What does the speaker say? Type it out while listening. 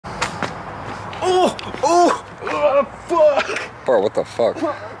Oh, fuck. Bro, what the fuck?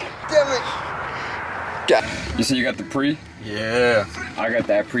 Damn it. God. You see you got the pre? Yeah. I got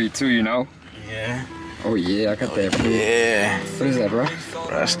that pre too, you know? Yeah. Oh yeah, I got that pre. Yeah. What is that, bro?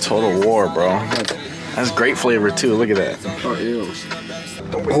 That's Total War, bro. That's great flavor too. Look at that. Oh, ew.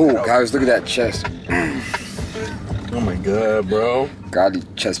 Oh, guys, look at that chest. Oh my god, bro. Godly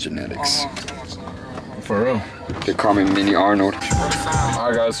chest genetics. For real. They call me Mini Arnold.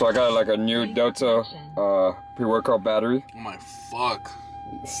 Alright guys, so I got like a new Delta pre-workout battery. Oh my fuck.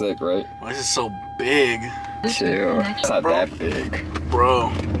 Sick, right? Why is it so big? Chill. It's not that big.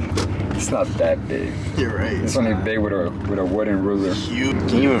 Bro. It's not that big. You're right. It's only big with a wooden ruler. Huge.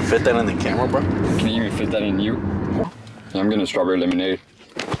 Can you even fit that in the camera, bro? Can you even fit that in you? Yeah, I'm getting strawberry lemonade.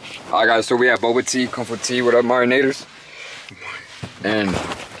 Alright guys, so we have boba tea, comfort tea. What up, marinators? And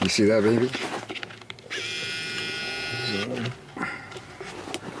you see that, baby?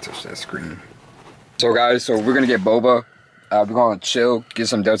 Touch that screen. So guys, so we're gonna get boba. We're gonna chill, get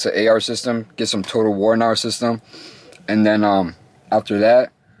some Delta AR system, get some Total War in our system, and then after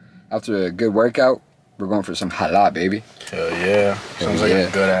that, after a good workout, we're going for some halal, baby. Hell yeah. Sounds like a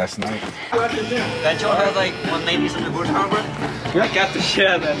good ass night. That Joe has like 190 in the bush, bro. I got the shit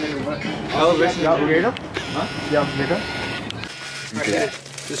out of that nigga, bro. Oh, y'all upgrade him? Huh? Y'all upgrade him? Okay.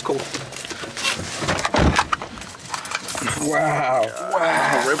 This is cool. Wow.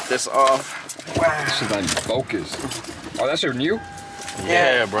 Wow. Rip this off. Wow. This is like focus. Oh, that's your new?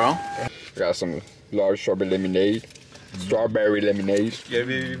 Yeah, bro. I got some large strawberry lemonade. Strawberry lemonade. Yeah,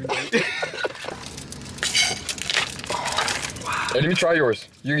 baby. Hey, let me try yours.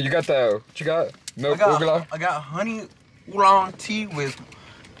 You got the, what you got? Milk oolong? I got honey oolong tea with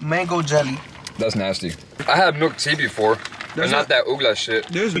mango jelly. That's nasty. I had milk tea before, but not that oolong shit.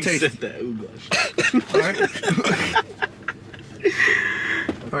 There's a taste.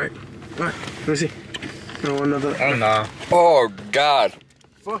 Alright. Alright. Let me see. No, another. Oh, no. Oh, God.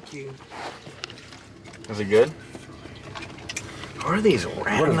 Fuck you. Is it good? Who are these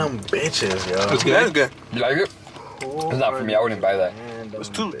random bitches, yo? It's good. That's good. You like it? It's not for me. I wouldn't buy that. It's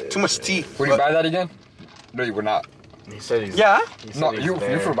too much tea. Would you buy that again? No, you would not. He said he's. Yeah. He said No, he's you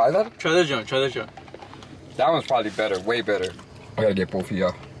there. would buy that? Try this joint, try this joint. That one's probably better, way better. I gotta get both of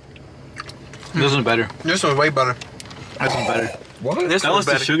y'all. This one's better. This one's way better. This one's better. What? This That one's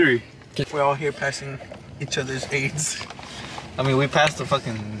one's too better. sugary. We're all here passing each other's aids. I mean, we passed the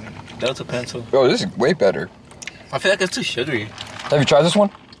fucking Delta pencil. Oh, this is way better. I feel like it's too sugary. Have you tried this one?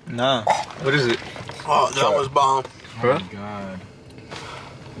 Nah. What is it? Oh, that was bomb. Bro? Oh my god.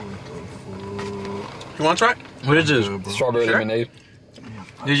 You want to try? What is this? Strawberry Sure. lemonade.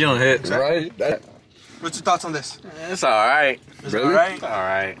 This joint hit. Right? What's your thoughts on this? It's alright. Is Really? it alright? It's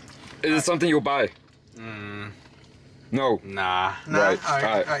alright. Is it something you'll buy? No. Nah. Nah. Right, Alright.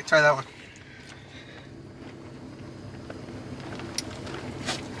 alright. Alright. Try that one.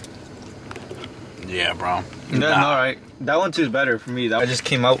 Yeah, bro. That's alright. That one too is better for me. I just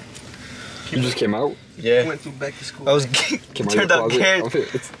came out. You just came out? Yeah. Went to back to school. I was Came out turned your out closet? carrots.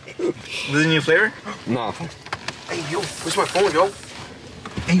 Okay. Was it new flavor? Nah. Hey yo, where's my phone, yo?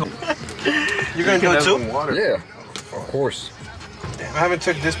 Hey yo. You're gonna do it too? Yeah. Of course. Damn, I haven't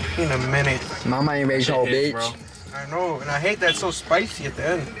took this in a minute. Mama ain't raised no Shit, bitch. I know, and I hate that it's so spicy at the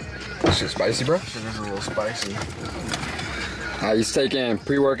end. This shit spicy, bro. This is a little spicy. He's taking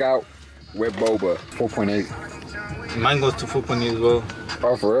pre-workout with boba, 4.8. Mine goes to 4.8 as well.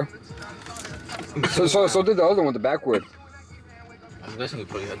 Oh, for real? So did the other one, the backwood. I'm guessing you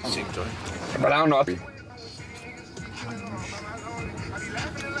probably had the same joint. But I don't know.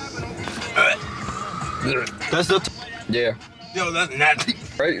 That's the. Yeah. Yo, that's nasty.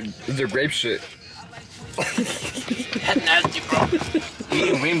 Right? It's a grape shit. That's nasty, bro.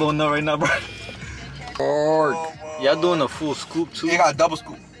 Eating rainbow nut right now, bro. Oh. Y'all doing a full scoop too? You got a double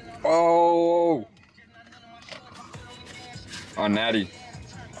scoop. Oh. Oh, natty.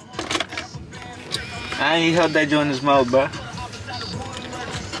 I ain't held that joint in his mouth, bro.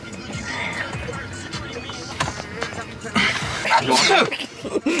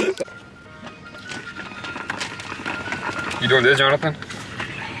 You doing this, Jonathan?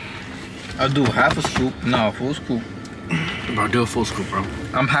 I'll do half a scoop. No, a full scoop. Bro, do a full scoop, bro.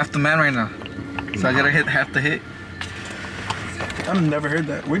 I'm half the man right now. So I gotta hit half the hit. I've never heard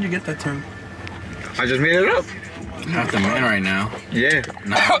that. Where'd you get that term? I just made it up. Half the man right now. Yeah.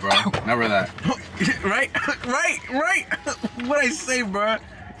 Nah, bro. Never that. right. What I say, bro?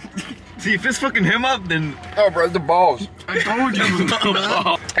 See, if it's fucking him up, then. Oh, bro, it's the balls. I told you.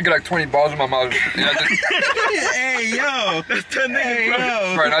 I get like 20 balls in my mouth. And I just, Hey, yo. That's 10 Hey, niggas,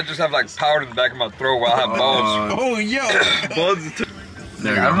 yo. bro, and I just have like powder in the back of my throat while I have balls. Oh, yo. bro. Balls is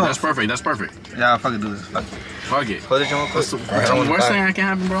There you go. That's perfect. That's perfect. Yeah, I'll fucking do this. Fuck it. Close it, Jamal. What's the worst thing that can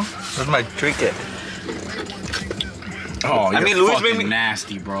happen, bro? That's my trinket. Oh, I mean, Luis fucking made me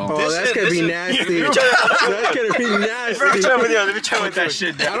nasty, bro. Oh, that's gonna be nasty. That's gonna be nasty. Let me try with you. Let me try with that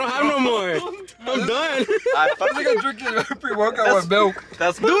shit down. I don't have no more. I'm done. I think I'm drinking pre-workout with milk.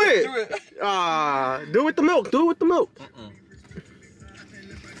 That's Do it. Do it with the milk. Do it with the milk.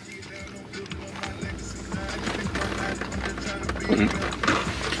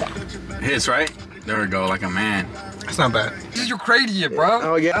 Hits, right? There we go, like a man. That's not bad. This is Ukrainian, bro.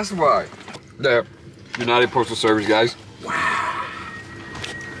 Oh, yeah. That's why. The United Postal Service, guys.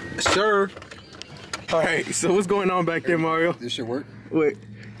 Sure. All right. So what's going on back there, Mario? This should work. Wait.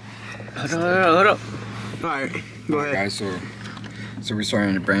 Hold up. All right. Go ahead. Guys, so we're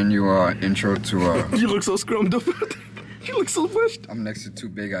starting a brand new intro to You look so scrummed up. You look so pushed. I'm next to two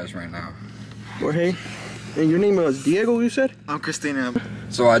big guys right now. Jorge. And your name is Diego, you said? I'm Christina.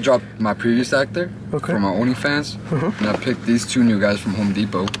 So I dropped my previous actor from my OnlyFans, and I picked these two new guys from Home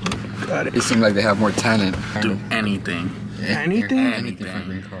Depot. Got it. They seem like they have more talent. Do anything. Anything? Anything for a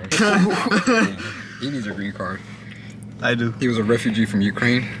green card. He needs a green card. I do. He was a refugee from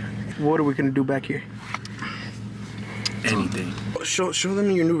Ukraine. What are we gonna do back here? Anything. Show them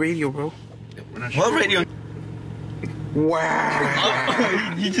your new radio, bro. What radio?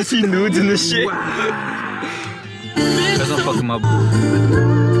 Wow. You just see nudes in this shit. Doesn't fuck him up.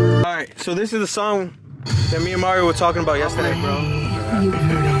 All right. So this is the song that me and Mario were talking about yesterday, bro. You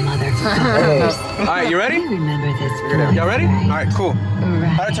brutal motherfuckers. All right. You ready? Remember this. Y'all ready? All right. Cool.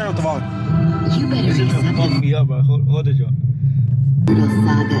 How to turn up the volume? You better accept Me up, bro. Hold it, Joe. brutal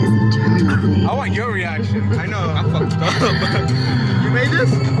sagas eternally. I want your reaction. I know. I fucked up. You made this?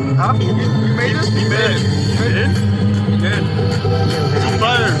 Huh? You made this? He made it. You made it? He did. It's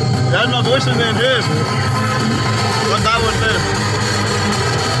fire. That's my voice than his. What that was there?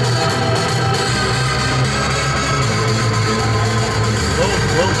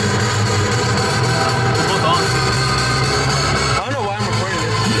 Whoa. Hold on. I don't know why I'm recording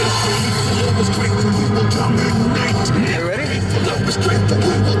this. You ready?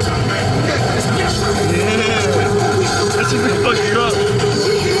 That shit been fucking up.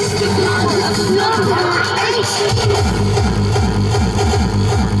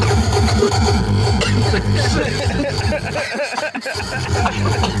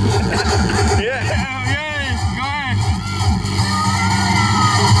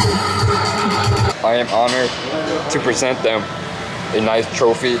 I am honored to present them a nice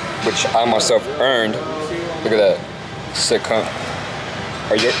trophy, which I myself earned. Look at that, sick cunt.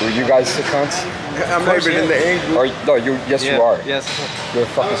 Were you guys sick cunts? I'm not even in the angle. No, yes you are. Yes. You're a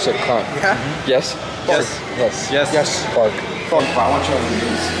fucking sick cunt. Yeah? Yes? Yes. Yes. Yes. Yes. Fuck. Fuck. I want you to do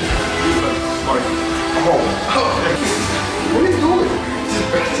this. Oh. What are you doing?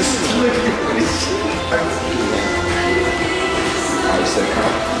 Alright, sick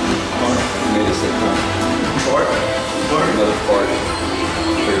cunt. You made a sick cunt. Fart? Another fart.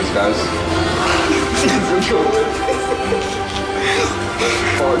 Cheers, guys.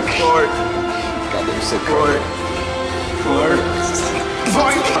 Fart. Goddamn sick cunt.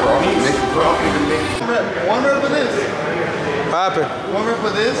 One rep for this. What happened? One rep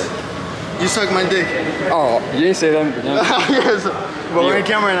for this. You suck my dick. Oh, you didn't say that in the beginning. Yes. But we're in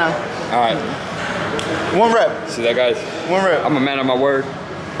camera now. Alright. One rep. See that, guys? One rep. I'm a man of my word.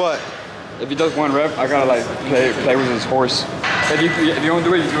 But If he does one rep, I gotta like play with his horse. If you don't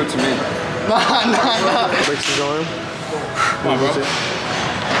do it, you do it to me. nah. Breaks his arm. Come on, bro.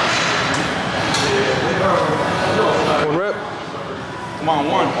 One rep. Come on,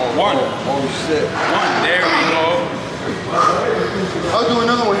 one. Oh shit. One. There we go. I'll do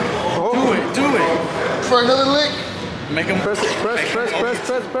another one. Do it. For another lick. Make him Press.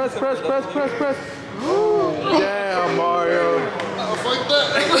 Damn, Mario. Fuck that.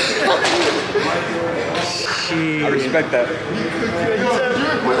 I respect that.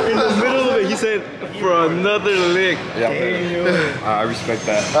 In the middle of it, he said, for another lick. Yeah. I respect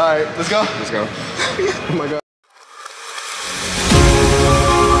that. Alright, let's go. Let's go. Oh my God.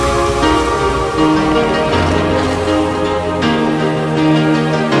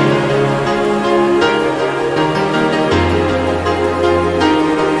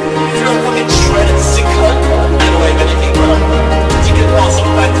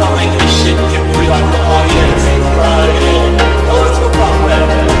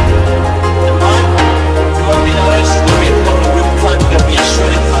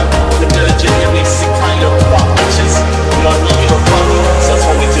 Legit mixing kind of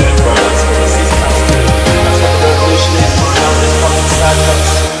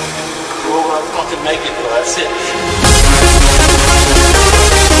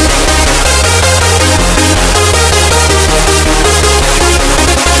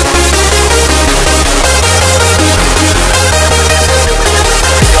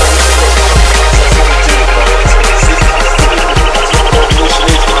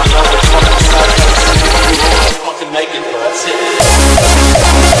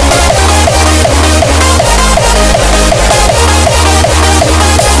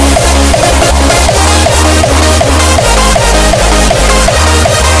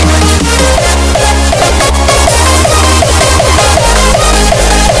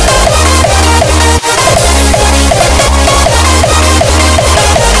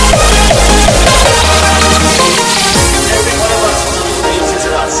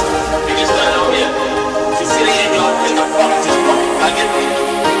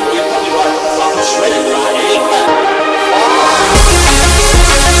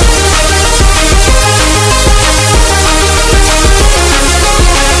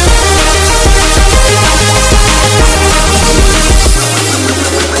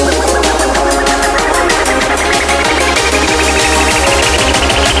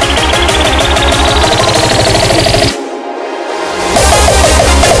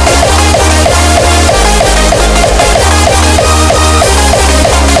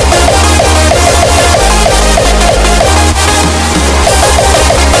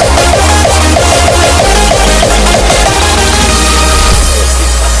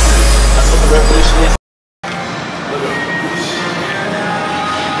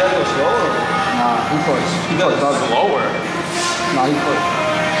fucked up. Lower. Nah, he fucked.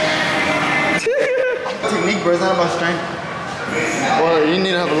 Technique, bro. It's not about strength. Well, you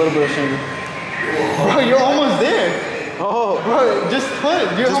need to have a little bit of strength. Bro, you're almost there. Oh, Bro, just put.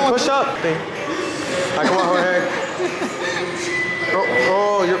 You're just almost push up. Hey. Come on, Jorge.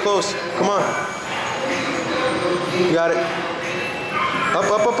 Oh, you're close. Come on. You got it. Up.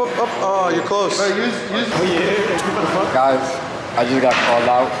 Oh, you're close. Bro, use. Oh yeah. Guys, I just got called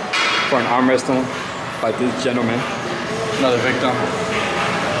out for an arm wrestling by this gentleman. Another victim.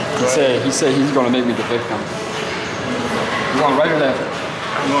 He said he's gonna make me the victim. You going right or left?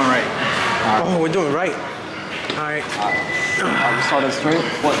 I'm going right. Oh, we're doing right. All right. We saw that straight.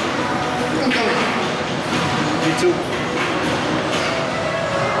 What? You too.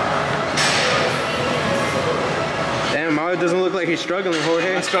 Damn, Mario doesn't look like he's struggling,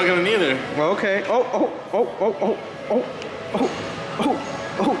 Jorge. Not struggling either. Well, okay. Oh.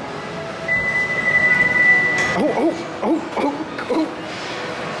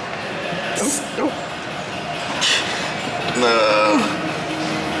 No.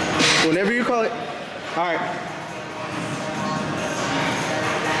 Whenever you call it. All right.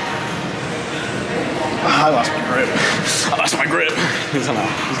 I lost my grip. He's on out.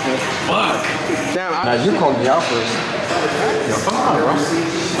 He's good. Fuck. Damn. Now you called me out first. Come on, bro.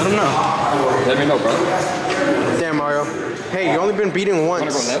 Let him know. Let me know, bro. Damn, Mario. Hey, you only been beaten once.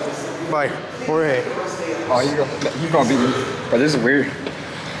 Wanna go left? By Jorge. Oh, he's gonna beat me. But this is weird.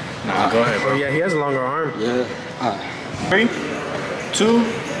 Nah, go ahead, Oh bro. yeah, he has a longer arm. Yeah. 3, 2,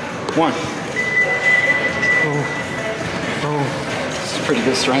 1. It's pretty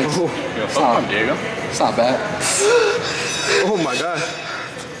good strength. Yo, fuck on, Diego. It's not bad. Oh my god.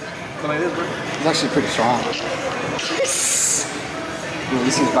 Like this, bro. He's actually pretty strong.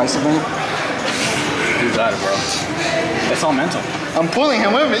 You see his bicep man? You got it, bro. It's all mental. I'm pulling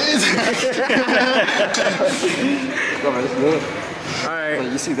him with me. Go, man, it's good. Alright.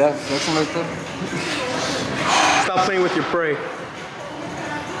 Like, you see that flexing like that? Stop playing with your prey.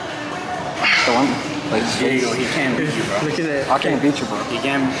 The one, like, Diego, he can't beat you, bro. Look at that. I can't beat you, bro. He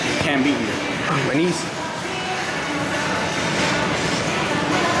can't beat you. Oh, my knees.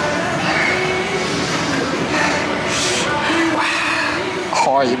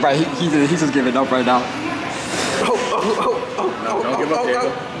 Oh, yeah, bro, he's just giving up right now. No, don't give up,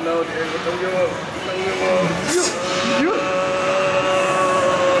 Diego. No, Diego, don't give up.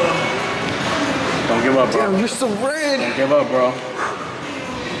 Don't give up, bro. Damn, you're so red. Don't give up, bro.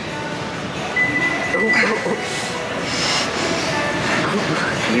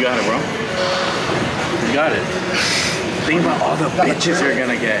 You got it, bro. You got it. Think about all the bitches you're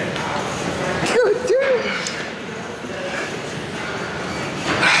gonna get.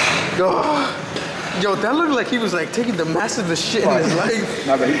 Yo, that looked like he was like taking the massivest shit in his life.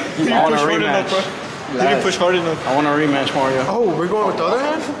 Nah, but I want a rematch. You didn't push hard enough. I want a rematch, Mario. Oh, we're going with the other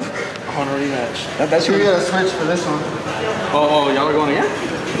hand? I want a rematch. That's We gotta switch for this one. Oh, y'all are going again?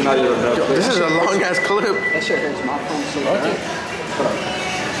 not even enough. This is a long ass clip. That shit hurts my phone so bad.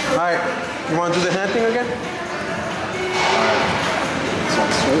 Alright, you wanna do the hand thing again? This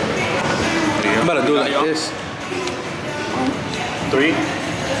one's straight. I'm about to do it like this. 3,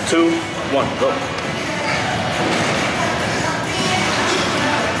 2, 1, go.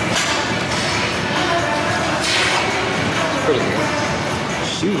 Pretty good.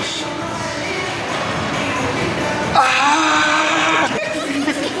 Sheesh.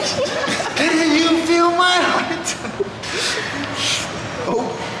 Can you feel my heart?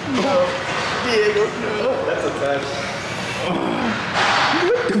 Diego, no. That's a touch.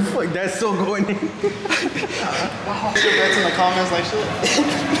 What the fuck? That's so going in. That's in the comments like shit.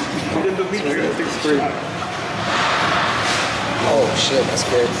 Oh shit, that's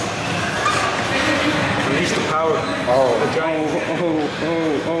good. Release the power. Oh. The giant.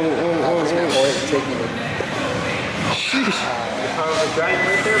 Sheesh. The power of the giant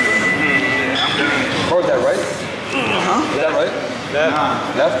right there, bro. Hold that right? Uh-huh. Is that right?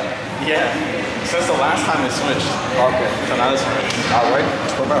 Left. Left? Yeah. Since the last time it switched. Okay. So now it's right. All right.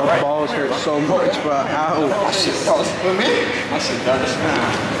 What about My right? balls hurt so much, bro. Ow. My shit does. With me? My shit does.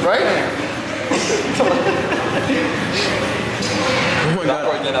 Right? Oh my god.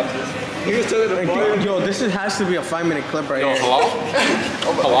 Yo, this has to be a 5-minute clip right here. Halal?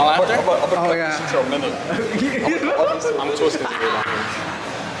 Halal after? Oh yeah. For a minute. I'm twisting it right here.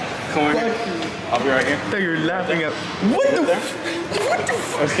 Come on. I'll be right here. I thought you were laughing at. What the?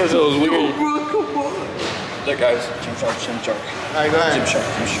 That's because it was weird. Look guys, Jim Shark, Jim Shark. Alright, go ahead. Jim Shark,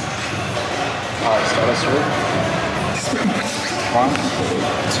 Jim Shark. Alright, start us through. 1,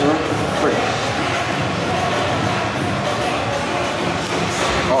 2, 3.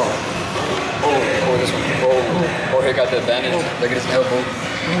 Oh, this one. Oh. Jorge got the advantage. Look at his elbow.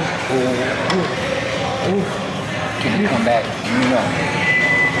 Can he come back? No.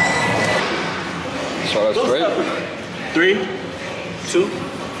 So that's straight. 3, 2,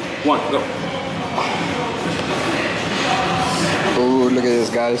 1, go. Oh, look at this,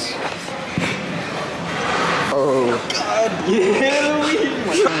 guys. Oh. God, yeah, Louis.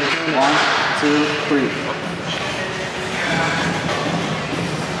 1, 2, 3.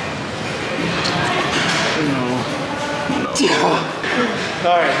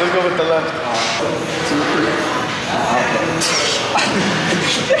 Alright, let's go with the left. 2, 3.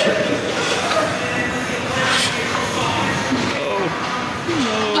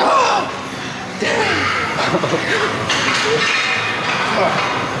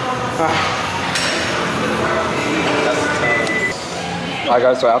 Alright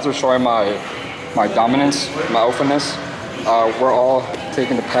guys, so after showing my dominance, my alphaness, we're all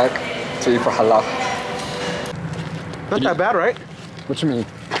taking the pack to eat for halal. Not that bad, right? What you mean?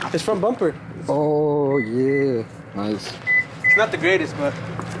 It's from Bumper. Oh yeah, nice. It's not the greatest, but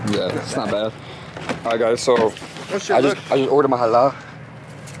Yeah, it's not bad. Alright guys, so your I just ordered my halal.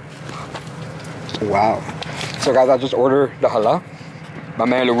 Wow. So guys, I just ordered the halal. My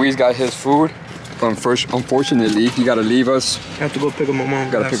man Luis got his food. Unfortunately, he gotta leave us. I have to go pick up my mom.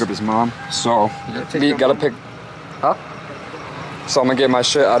 Gotta pick up his mom. So we gotta pick. Huh? So I'm gonna get my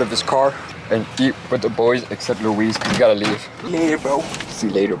shit out of his car and eat with the boys, except Luis, because he gotta leave. Later, bro. See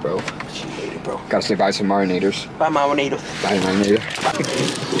you later, bro. See you later, bro. Gotta say bye to marinators. Bye, Marinator. Bye, marinator.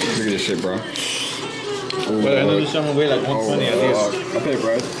 Look at this shit, bro. Well, I know this summer weigh like 120 at least. Okay,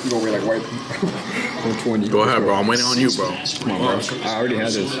 bro. You gonna weigh like white 120. Go ahead, bro. I'm waiting on you, bro. Come on, bro. I already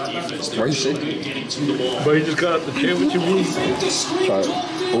had this. Why you sick? But you just got out the chair, what you mean? Try it.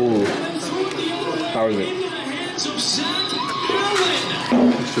 Ooh. How is it?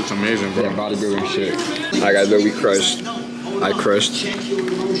 This shit's amazing, bro. Yeah, bodybuilding shit. Alright guys, look, we crushed. I crushed.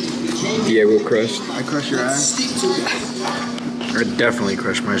 Diego crushed. I crush your ass. I definitely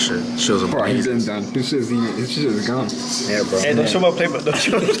crushed my shit. Show's Bro, he's amazing. been done. His shit is gone. Yeah, bro. Hey, don't show my plate, but don't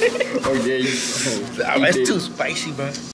show my plate. Oh yeah, That's too spicy, bro.